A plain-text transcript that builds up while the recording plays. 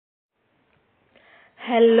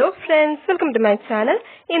Hello friends, welcome to my channel.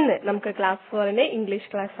 ഇന്ന് നമുക്ക് class 4ന്റെ English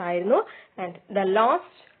class ആയിരുന്നു and the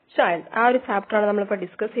lost child ആ ഒരു ചാപ്റ്റർ ആണ് നമ്മൾ ഇപ്പോൾ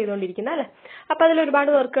ഡിസ്കസ് ചെയ്തുകൊണ്ടിരിക്കുന്നത് അല്ലേ. അപ്പോൾ അതിൽ ഒരുപാട്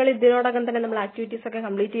വർക്കുകൾ ഇതിനോടകം തന്നെ നമ്മൾ ആക്ടിവിറ്റീസ് ഒക്കെ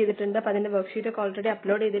കംപ്ലീറ്റ് ചെയ്തിട്ടുണ്ട്. അപ്പോൾ അതിന്റെ വർക്ക്ഷീറ്റ് ഒക്കെ ഓൾറെഡി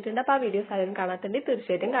അപ്ലോഡ് ചെയ്തിട്ടുണ്ട്. അപ്പോൾ ആ വീഡിയോസ് ആരും കാണാത്തുണ്ടെങ്കിൽ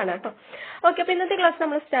തീർച്ചയായിട്ടും കാണാം കേട്ടോ. ഓക്കെ, അപ്പോൾ ഇന്നത്തെ ക്ലാസ്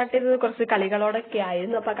നമ്മൾ സ്റ്റാർട്ട് ചെയ്തത് കുറച്ച് കളികളോടൊക്കെ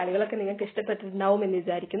ആയിരുന്നു. അപ്പോൾ കളികളൊക്കെ നിങ്ങൾക്ക് ഇഷ്ടപ്പെട്ടിട്ടുണ്ടാവും എന്ന്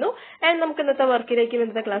വിചാരിക്കുന്നു. ആൻഡ് നമുക്ക് ഇന്നത്തെ വർക്കിലേക്കും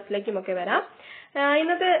ഇന്നത്തെ ക്ലാസ്സിലേക്കും ഒക്കെ വരാം.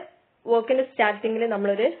 ഇന്നത്തെ വർക്കിന്റെ സ്റ്റാർട്ടിങ്ങിൽ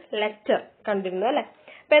നമ്മളൊരു ലെറ്റർ കണ്ടിരുന്നു അല്ലെ.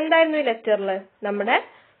 അപ്പൊ എന്തായിരുന്നു ഈ ലെറ്ററിൽ? നമ്മുടെ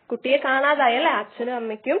കുട്ടിയെ കാണാതായ അല്ലെ, അച്ഛനും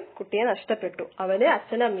അമ്മയ്ക്കും കുട്ടിയെ നഷ്ടപ്പെട്ടു, അവന്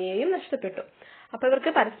അച്ഛനും അമ്മയെയും നഷ്ടപ്പെട്ടു. അപ്പൊ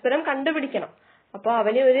ഇവർക്ക് പരസ്പരം കണ്ടുപിടിക്കണം. അപ്പൊ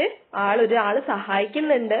അവന് ഒരാള്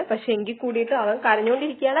സഹായിക്കുന്നുണ്ട്, പക്ഷെ എങ്കിൽ കൂടിയിട്ട് അവൻ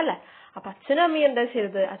കരഞ്ഞുകൊണ്ടിരിക്കുകയാണല്ലേ. അപ്പൊ അച്ഛനും അമ്മയും എന്താ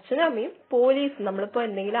ചെയ്തത്? അച്ഛനും അമ്മയും പോലീസ്, നമ്മളിപ്പോ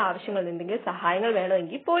എന്തെങ്കിലും ആവശ്യങ്ങൾ എന്തെങ്കിലും സഹായങ്ങൾ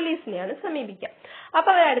വേണമെങ്കിൽ പോലീസിനെയാണ് സമീപിക്കുക. അപ്പൊ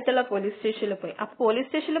അവർ അടുത്തുള്ള പോലീസ് സ്റ്റേഷനിൽ പോയി. അപ്പൊ പോലീസ്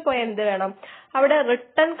സ്റ്റേഷനിൽ പോയി എന്ത് വേണം? അവിടെ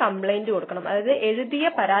റിട്ടൺ കംപ്ലൈന്റ് കൊടുക്കണം, അതായത്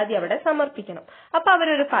എഴുതിയ പരാതി അവിടെ സമർപ്പിക്കണം. അപ്പൊ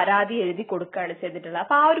അവരൊരു പരാതി എഴുതി കൊടുക്കുകയാണ് ചെയ്തിട്ടുള്ളത്.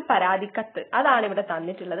 അപ്പൊ ആ ഒരു പരാതിക്കത്ത് അതാണ് ഇവിടെ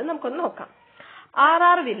തന്നിട്ടുള്ളത്. നമുക്കൊന്ന് നോക്കാം.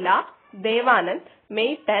 RR villa, Devanand,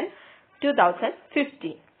 May 10,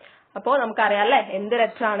 2015. അപ്പോ നമുക്കറിയാം അല്ലെ, എന്ത്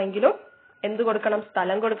ലെറ്റർ ആണെങ്കിലും എന്ത് കൊടുക്കണം?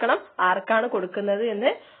 സ്ഥലം കൊടുക്കണം, ആർക്കാണ് കൊടുക്കുന്നത്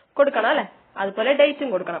എന്ന് കൊടുക്കണം അല്ലെ, അതുപോലെ ഡേറ്റും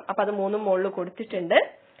കൊടുക്കണം. അപ്പൊ അത് മൂന്നും മുകളിൽ കൊടുത്തിട്ടുണ്ട്.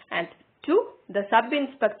 And to the sub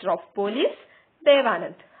inspector of police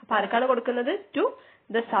Devanand. അപ്പൊ ആർക്കാണ് കൊടുക്കുന്നത്? To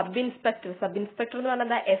the sub inspector. Sub inspector എന്ന്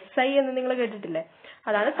പറഞ്ഞാൽ SI എന്ന് നിങ്ങൾ കേട്ടിട്ടില്ലേ?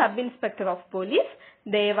 അതാണ് sub inspector of police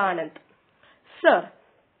Devanand. Sir,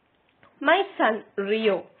 my son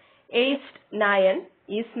Rio aged 9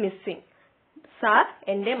 is missing. Sir,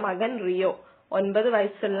 എന്റെ മകൻ റിയോ 9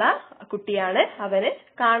 വയസ്സുള്ള കുട്ടിയാണ്, അവന്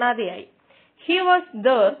കാണാതെയായി. He was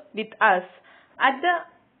there with us at the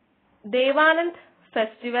Devanand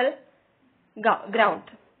festival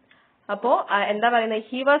ground. അപ്പോ എന്താ പറയുന്നത്?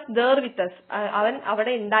 He was there with us, അവൻ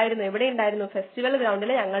അവിടെ ഉണ്ടായിരുന്നു. എവിടെ ഉണ്ടായിരുന്നു? ഫെസ്റ്റിവൽ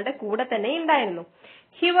ഗ്രൗണ്ടിൽ ഞങ്ങളുടെ കൂടെ തന്നെ ഉണ്ടായിരുന്നു.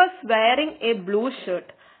 He was wearing A blue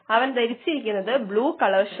shirt. അവൻ ധരിച്ചിരിക്കുന്നത് blue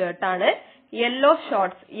colour ഷർട്ടാണ്. Yellow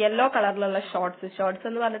shorts, yellow കളറിലുള്ള ഷോർട്സ്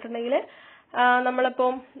എന്ന് പറഞ്ഞിട്ടുണ്ടെങ്കിൽ നമ്മളിപ്പോ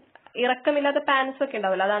ഇറക്കമില്ലാത്ത പാൻസ് ഒക്കെ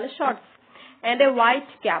ഉണ്ടാവില്ല, അതാണ് shorts. And A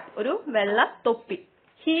white cap, ഒരു വെള്ള തൊപ്പി.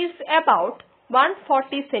 He is about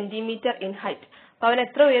 140 centimetre in height. അപ്പൊ അവൻ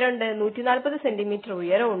എത്ര ഉയരമുണ്ട്? 140 സെന്റിമീറ്റർ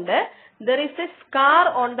ഉയരമുണ്ട്. There is A scar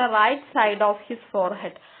on the right side of his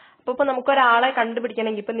forehead. അപ്പൊ നമുക്കൊരാളെ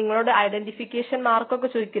കണ്ടുപിടിക്കണമെങ്കിൽ ഇപ്പൊ നിങ്ങളോട് ഐഡന്റിഫിക്കേഷൻ മാർക്കൊക്കെ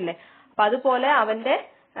ചോദിക്കില്ലേ, അപ്പൊ അതുപോലെ അവന്റെ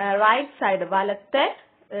റൈറ്റ് സൈഡ്, വലത്തെ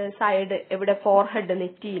സൈഡ് എവിടെ? ഫോർഹെഡ്,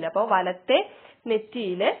 നെറ്റിയിൽ. അപ്പൊ വലത്തെ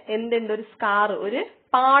നെറ്റിയില് എന്തുണ്ട്? ഒരു സ്കാർ, ഒരു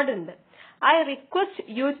പാടുണ്ട്. I request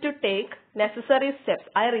U to take necessary steps.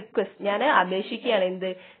 I request, ഞാൻ അപേക്ഷിക്കുകയാണ്. എന്ത്?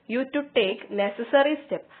 U to take necessary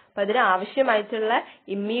step. അപ്പൊ അതിന് ആവശ്യമായിട്ടുള്ള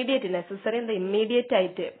ഇമ്മീഡിയറ്റ്, നെസസറി എന്താ? ഇമ്മീഡിയറ്റ്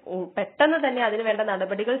ആയിട്ട് പെട്ടെന്ന് തന്നെ അതിന് വേണ്ട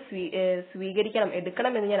നടപടികൾ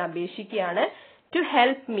എടുക്കണം എന്ന് ഞാൻ അപേക്ഷിക്കുകയാണ്. ടു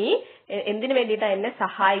ഹെൽപ്പ് മീ, എന്തിനു വേണ്ടിയിട്ടാണ്? എന്നെ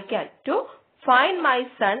സഹായിക്കാൻ. To find my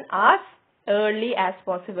son as early as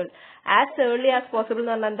possible. As early as possible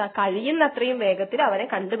എന്ന് പറഞ്ഞാൽ എന്താ? കഴിയുന്നത്രയും വേഗത്തിൽ അവനെ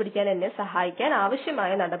കണ്ടുപിടിക്കാൻ എന്നെ സഹായിക്കാൻ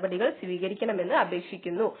ആവശ്യമായ നടപടികൾ സ്വീകരിക്കണമെന്ന്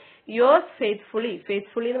അപേക്ഷിക്കുന്നു. Yours faithfully.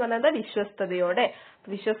 ഫെയ്ത്ത്ഫുള്ളി എന്ന് പറഞ്ഞാൽ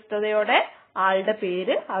വിശ്വസ്തയോടെ ആളുടെ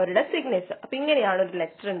പേര്, അവരുടെ സിഗ്നേച്ചർ. അപ്പൊ ഇങ്ങനെയാണ് ഒരു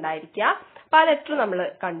ലെറ്റർ ഉണ്ടായിരിക്കുക. അപ്പൊ ആ ലെറ്റർ നമ്മൾ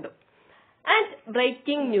കണ്ടു. ആൻഡ്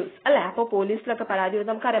ബ്രേക്കിംഗ് ന്യൂസ് അല്ലെ. അപ്പൊ പോലീസിലൊക്കെ പരാതി വരും.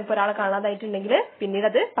 നമുക്കറിയാം, ഇപ്പൊ ഒരാളെ കാണാതായിട്ടുണ്ടെങ്കിൽ പിന്നീട്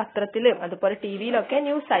അത് പത്രത്തിലും അതുപോലെ ടിവിയിലൊക്കെ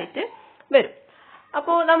ന്യൂസ് ആയിട്ട് വരും.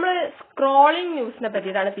 അപ്പോ നമ്മൾ സ്ക്രോളിംഗ് ന്യൂസിനെ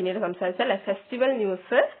പറ്റിയിട്ടാണ് പിന്നീട് സംസാരിച്ചത് അല്ലെ. ഫെസ്റ്റിവൽ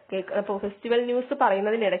ന്യൂസ് അപ്പോ ഫെസ്റ്റിവൽ ന്യൂസ്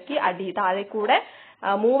പറയുന്നതിനിടയ്ക്ക് താഴെ കൂടെ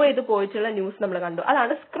മൂവ് ചെയ്ത് പോയിട്ടുള്ള ന്യൂസ് നമ്മൾ കണ്ടു,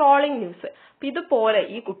 അതാണ് സ്ക്രോളിംഗ് ന്യൂസ്. അപ്പൊ ഇതുപോലെ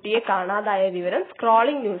ഈ കുട്ടിയെ കാണാതായ വിവരം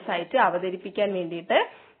സ്ക്രോളിംഗ് ന്യൂസ് ആയിട്ട് അവതരിപ്പിക്കാൻ വേണ്ടിയിട്ട്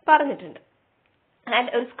പറഞ്ഞിട്ടുണ്ട്. ആൻഡ്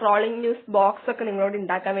ഒരു സ്ക്രോളിംഗ് ന്യൂസ് ബോക്സ് ഒക്കെ നിങ്ങളോട്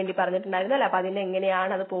ഉണ്ടാക്കാൻ വേണ്ടി പറഞ്ഞിട്ടുണ്ടായിരുന്നു അല്ലെ. അപ്പൊ അതിന്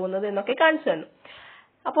എങ്ങനെയാണ് അത് പോകുന്നത് എന്നൊക്കെ കാണിച്ചു തന്നു.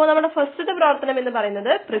 അപ്പോൾ നമ്മുടെ ഫസ്റ്റത്തെ പ്രവർത്തനം എന്ന്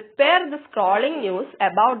പറയുന്നത് prepare the scrolling news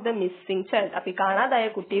about the missing child. അപ്പൊ ഈ കാണാതായ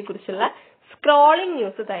കുട്ടിയെ കുറിച്ചുള്ള സ്ക്രോളിംഗ്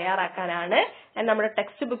ന്യൂസ് തയ്യാറാക്കാനാണ്. നമ്മുടെ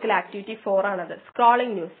ടെക്സ്റ്റ് ബുക്കിലെ ആക്ടിവിറ്റി 4 ആണത്.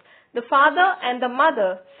 Scrolling news. The father and the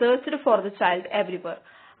mother searched for the child everywhere.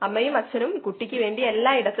 അമ്മയും അച്ഛനും കുട്ടിക്ക് വേണ്ടി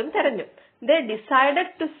എല്ലായിടത്തും തെരഞ്ഞു. ദേ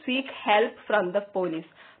decided to seek help from the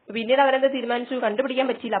police. പിന്നീട് അവരെന്ത് തീരുമാനിച്ചു? കണ്ടുപിടിക്കാൻ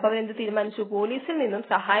പറ്റിയില്ല. അപ്പൊ അവരെന്ത് തീരുമാനിച്ചു? പോലീസിൽ നിന്നും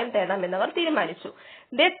സഹായം തേടാം എന്നവർ തീരുമാനിച്ചു.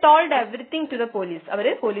 ദേ told everything to the police.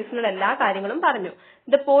 അവര് പോലീസിനോട് എല്ലാ കാര്യങ്ങളും പറഞ്ഞു.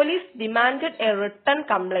 The police demanded A written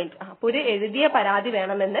complaint. അപ്പൊ ഒരു എഴുതിയ പരാതി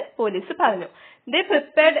വേണമെന്ന് പോലീസ് പറഞ്ഞു. ദേ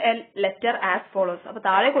prepared A letter as follows. അപ്പൊ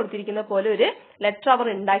താഴെ കൊടുത്തിരിക്കുന്ന പോലെ ഒരു ലെറ്റർ അവർ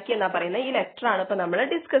ഉണ്ടാക്കി എന്നാ പറയുന്നത്. ഈ ലെറ്റർ ആണ് ഇപ്പൊ നമ്മൾ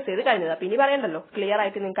ഡിസ്കസ് ചെയ്ത് കഴിഞ്ഞത്. അപ്പൊ ഇനി പറയണ്ടല്ലോ, ക്ലിയർ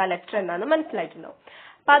ആയിട്ട് നിങ്ങൾക്ക് ആ ലെറ്റർ എന്താണെന്ന് മനസ്സിലായിട്ടുണ്ടാവും.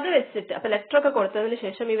 അപ്പൊ അത് വെച്ചിട്ട് അപ്പൊ ലെറ്റർ ഒക്കെ കൊടുത്തതിന്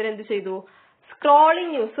ശേഷം ഇവരെന്ത് ചെയ്തു?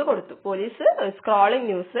 സ്ക്രോളിംഗ് ന്യൂസ് കൊടുത്തു. പോലീസ് സ്ക്രോളിംഗ്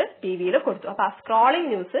ന്യൂസ് ടിവിയിൽ കൊടുത്തു. അപ്പൊ ആ സ്ക്രോളിംഗ്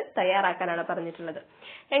ന്യൂസ് തയ്യാറാക്കാനാണ് പറഞ്ഞിട്ടുള്ളത്.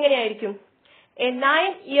 എങ്ങനെയായിരിക്കും? A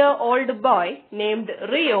 9-year-old boy named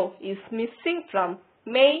Rio is missing from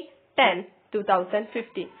May 10,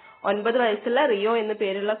 2015. 9 വയസ്സുള്ള റിയോ എന്ന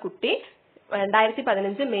പേരുള്ള കുട്ടി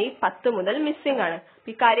 2015 മെയ് 10 മുതൽ മിസ്സിംഗ് ആണ്.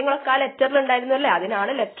 ഈ കാര്യങ്ങളൊക്കെ ആ ലെറ്ററിൽ ഉണ്ടായിരുന്നല്ലേ,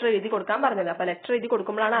 അതിനാണ് ലെറ്റർ എഴുതി കൊടുക്കാൻ പറഞ്ഞത്. അപ്പൊ ലെറ്റർ എഴുതി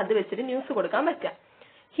കൊടുക്കുമ്പോഴാണ് അത് വെച്ചിട്ട് ന്യൂസ് കൊടുക്കാൻ പറ്റുക.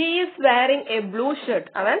 He is wearing A blue shirt.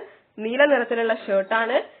 അവൻ നീല നിറത്തിലുള്ള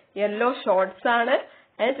ഷർട്ടാണ്, യെല്ലോ ഷോർട്സ് ആണ്,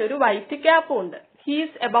 ആൻഡ് ഒരു വൈറ്റ് ക്യാപ്പും ഉണ്ട്. He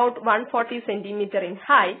is about 140 centimeter in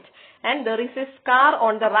height and there is a scar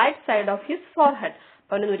on the right side of his forehead.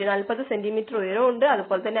 അവന് 140 സെന്റിമീറ്റർ ഉയരമുണ്ട്,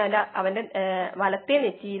 അതുപോലെ തന്നെ അവന്റെ വലത്തെ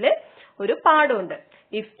നെറ്റിയിൽ ഒരു പാടുണ്ട്.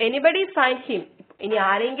 ഇഫ് എനിബഡി ഫൈൻഡ് ഹിം, ഇനി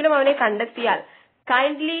ആരെങ്കിലും അവനെ കണ്ടെത്തിയാൽ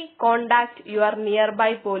kindly contact your near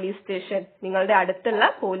by police station, നിങ്ങളുടെ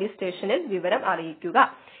അടുത്തുള്ള പോലീസ് സ്റ്റേഷനിൽ വിവരം അറിയിക്കുക.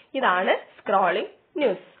 ഇതാണ് സ്ക്രോളിംഗ്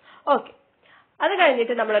ന്യൂസ്. ഓക്കെ, അത്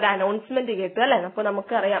കഴിഞ്ഞിട്ട് നമ്മളൊരു അനൗൺസ്മെന്റ് കേട്ടു അല്ലെ. അപ്പൊ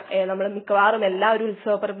നമുക്കറിയാം, നമ്മൾ മിക്കവാറും എല്ലാ ഒരു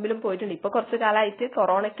ഉത്സവപ്പറമ്പിലും പോയിട്ടുണ്ട്. ഇപ്പൊ കുറച്ചു കാലമായിട്ട്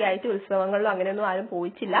കൊറോണയൊക്കെ ആയിട്ട് ഉത്സവങ്ങളിലും അങ്ങനെയൊന്നും ആരും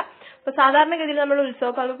പോയിട്ടില്ല. അപ്പൊ സാധാരണഗതിയിൽ നമ്മൾ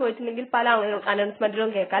ഉത്സവപ്പറമ്പിൽ പോയിട്ടുണ്ടെങ്കിൽ പല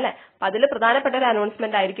അനൗൺസ്മെന്റുകളും കേൾക്കാം അല്ലെ. അപ്പൊ അതിൽ പ്രധാനപ്പെട്ട ഒരു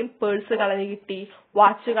അനൗൺസ്മെന്റ് ആയിരിക്കും പേഴ്സ് കളഞ്ഞു കിട്ടി,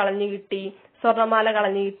 വാച്ച് കളഞ്ഞു കിട്ടി, സ്വർണ്ണമാല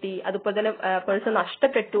കളഞ്ഞു കിട്ടി, അതുപോലെ തന്നെ പേഴ്സ്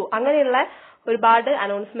നഷ്ടപ്പെട്ടു, അങ്ങനെയുള്ള ഒരുപാട്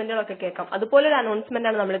അനൗൺസ്മെന്റുകളൊക്കെ കേൾക്കാം. അതുപോലെ ഒരു അനൗൺസ്മെന്റ്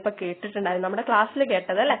ആണ് നമ്മളിപ്പോ കേട്ടിട്ടുണ്ടായിരുന്നു, നമ്മുടെ ക്ലാസ്സിൽ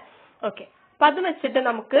കേട്ടത് അല്ലെ. ഓക്കെ, അപ്പൊ അത് വെച്ചിട്ട്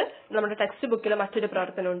നമുക്ക് നമ്മുടെ ടെക്സ്റ്റ് ബുക്കിൽ മറ്റൊരു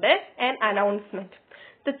പ്രവർത്തനമുണ്ട്, an announcement.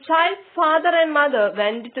 The child father and mother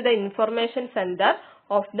went to the information centre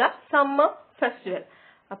of the summer festival.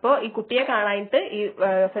 അപ്പോ ഈ കുട്ടിയെ കാണാനായിട്ട് ഈ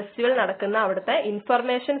ഫെസ്റ്റിവൽ നടക്കുന്ന അവിടുത്തെ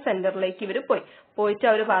ഇൻഫർമേഷൻ സെന്ററിലേക്ക് ഇവർ പോയിട്ട്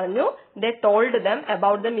അവർ പറഞ്ഞു, ദേ told dum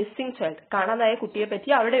about the missing child, കാണാതായ കുട്ടിയെ പറ്റി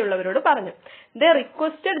അവിടെയുള്ളവരോട് പറഞ്ഞു. ദേ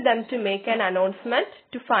requested them to make an announcement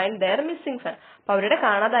to find their missing sun. അപ്പൊ അവരുടെ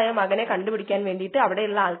കാണാതായ മകനെ കണ്ടുപിടിക്കാൻ വേണ്ടിയിട്ട്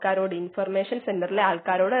അവിടെയുള്ള ആൾക്കാരോട്, ഇൻഫർമേഷൻ സെന്ററിലെ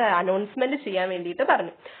ആൾക്കാരോട് അനൗൺസ്മെന്റ് ചെയ്യാൻ വേണ്ടിയിട്ട്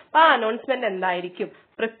പറഞ്ഞു. അപ്പൊ ആ അനൗൺസ്മെന്റ് എന്തായിരിക്കും?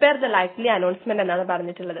 പ്രിപ്പയർ ദ ലൈക്ലി അനൗൺസ്മെന്റ് എന്നാണ്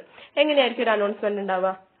പറഞ്ഞിട്ടുള്ളത്. എങ്ങനെയായിരിക്കും ഒരു അനൗൺസ്മെന്റ്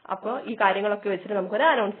ഉണ്ടാവുക? അപ്പോ ഈ കാര്യങ്ങളൊക്കെ വെച്ചിട്ട് നമുക്കൊരു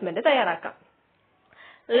അനൗൺസ്മെന്റ് തയ്യാറാക്കാം.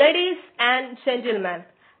 Ladies and gentleman,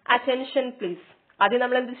 attention please. ആദ്യം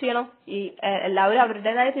നമ്മൾ എന്ത് ചെയ്യണം? ഈ എല്ലാവരും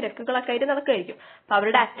അവരുടേതായ തിരക്കുകളൊക്കെ ആയിട്ട് നടക്കുകയായിരിക്കും. അപ്പൊ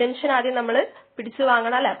അവരുടെ അറ്റൻഷൻ ആദ്യം നമ്മൾ പിടിച്ചു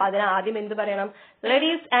വാങ്ങണം അല്ലെ. അപ്പൊ അതിന് ആദ്യം എന്ത് പറയണം?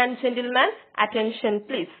 Ladies and gentleman, attention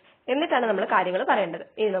please. എന്നിട്ടാണ് നമ്മൾ കാര്യങ്ങൾ പറയേണ്ടത്.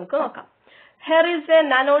 ഇനി നമുക്ക് നോക്കാം. Here is an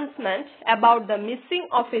announcement about the missing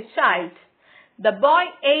of a child. The boy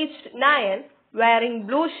aged 9 wearing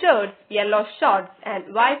blue shirts, yellow shorts and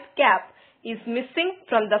white cap is missing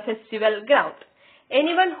from the festival ground.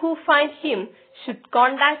 Anyone who finds him should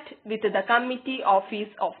contact with the committee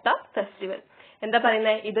office of the festival. എന്താ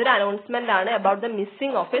പറയുന്നത്? ഇതൊരു announcement ആണ് about the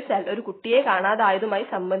missing of A child. ഒരു കുട്ടിയെ കാണാതായതുമായി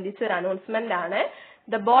സംബന്ധിച്ച ഒരു announcement ആണ്.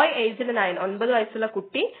 The boy aged 9, 9 വയസ്സുള്ള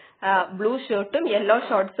കുട്ടി ബ്ലൂ ഷർട്ടും യെല്ലോ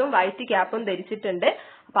ഷോർട്സും വൈറ്റ് ക്യാപ്പും ധരിച്ചിട്ടുണ്ട്.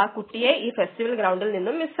 അപ്പൊ ആ കുട്ടിയെ ഈ ഫെസ്റ്റിവൽ ഗ്രൗണ്ടിൽ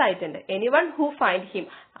നിന്നും മിസ്സായിട്ടുണ്ട്. എനിവൺ ഹു ഫൈൻഡ് ഹിം,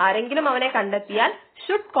 ആരെങ്കിലും അവനെ കണ്ടെത്തിയാൽ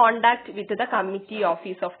should contact with the committee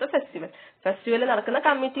office of the festival. Festival നടക്കുന്ന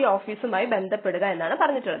കമ്മിറ്റി ഓഫീസുമായി ബന്ധപ്പെടുക എന്നാണ്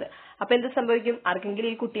പറഞ്ഞിട്ടുള്ളത്. അപ്പൊ എന്ത് സംഭവിക്കും? ആർക്കെങ്കിലും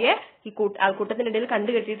ഈ കുട്ടിയെ ഈ ആൾക്കൂട്ടത്തിനിടയിൽ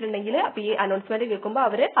കണ്ടുകെട്ടിയിട്ടുണ്ടെങ്കിൽ അപ്പൊ ഈ അനൗൺസ്മെന്റ് കേൾക്കുമ്പോൾ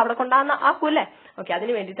അവര് അവിടെ കൊണ്ടാകുന്ന ആക്കൂല്ലേ. ഓക്കെ,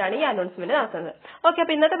 അതിന് വേണ്ടിയിട്ടാണ് ഈ അനൗൺസ്മെന്റ് നടത്തുന്നത്. ഓക്കെ,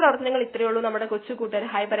 അപ്പൊ ഇന്നത്തെ പ്രവർത്തനങ്ങൾ ഇത്രയേ ഉള്ളൂ. നമ്മുടെ കൊച്ചു കൂട്ടുകാർ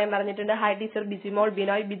ഹായ് പറയാൻ പറഞ്ഞിട്ടുണ്ട്. Hi teacher Bijimol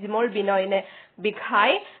Binoy, Bijimol ബിനോയിന് big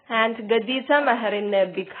hi, and Khadeeja Mehrin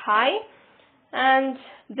big hi, and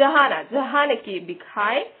Jahana, ജഹാനയ്ക്ക് big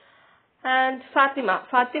hi, and Fathima,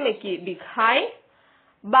 ഫാത്തിമയ്ക്ക് big hi,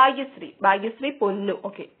 Bhagyashree, Bhagyashree പൊന്നു,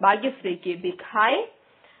 okay, ഭാഗ്യശ്രീക്ക് big hi,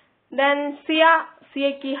 then Siya,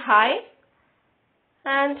 സിയയ്ക്ക് hi,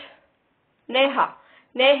 and Neha,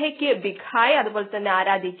 നേഹയ്ക്ക് big hi, അതുപോലെ തന്നെ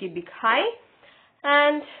ആരാധ്യയ്ക്ക് big hi,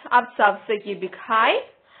 and അബ്സയ്ക്ക് big hi.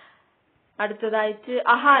 അടുത്തതായിട്ട്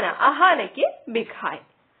Ahana, അഹാനയ്ക്ക് big hi,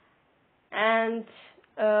 and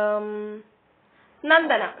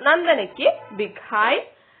Nandana, നന്ദനയ്ക്ക് big hi,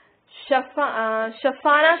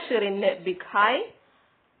 Shafana ഷിറിന് big hi,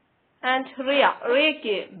 and Riya,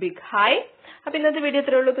 റിയയ്ക്ക് big hi. അപ്പൊ ഇന്നത്തെ video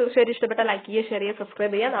ഇത്രയേ ഉള്ളൂ. തീർച്ചയായിട്ടും ഇഷ്ടപ്പെട്ട ലൈക്ക് ചെയ്യുക, ഷെയർ ചെയ്യുക,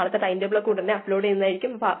 സബ്സ്ക്രൈബ് ചെയ്യുക. നാളത്തെ ടൈം ടേബിൾ ഒക്കെ ഉടനെ അപ്ലോഡ്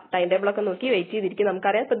ചെയ്യുന്നതായിരിക്കും. അപ്പൊ ടൈം ടേബിൾ ഒക്കെ നോക്കി വെയിറ്റ് ചെയ്തിരിക്കും.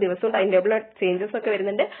 നമുക്കറിയാം ഇപ്പൊ ദിവസവും ടൈം ടേബിൾ ചേഞ്ചസ് ഒക്കെ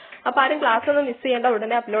വരുന്നുണ്ട്. അപ്പൊ ആരും ക്ലാസ് ഒന്നും മിസ് ചെയ്യേണ്ട,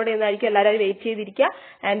 ഉടനെ അപ്ലോഡ് ചെയ്യുന്നതായിരിക്കും. എല്ലാവരും വെയിറ്റ് ചെയ്തിരിക്കുക.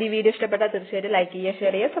 ആൻഡ് ഈ വീഡിയോ ഇഷ്ടപ്പെട്ടാൽ തീർച്ചയായിട്ടും ലൈക്ക് ചെയ്യുക,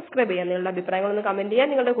 ഷെയർ ചെയ്യുക, സബ്സ്ക്രൈബ് ചെയ്യുക. നിങ്ങളുടെ അഭിപ്രായങ്ങളൊന്ന് കമന്റ് ചെയ്യുക.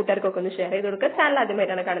 നിങ്ങളുടെ കൂട്ടുകാർക്കൊക്കെ ഒന്ന് ഷെയർ ചെയ്ത് കൊടുക്കുക. ചാനൽ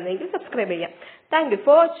ആദ്യമായിട്ടാണ് കാണുന്നതെങ്കിൽ സബ്സ്ക്രൈബ് ചെയ്യുക. Thank you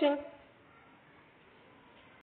for watching.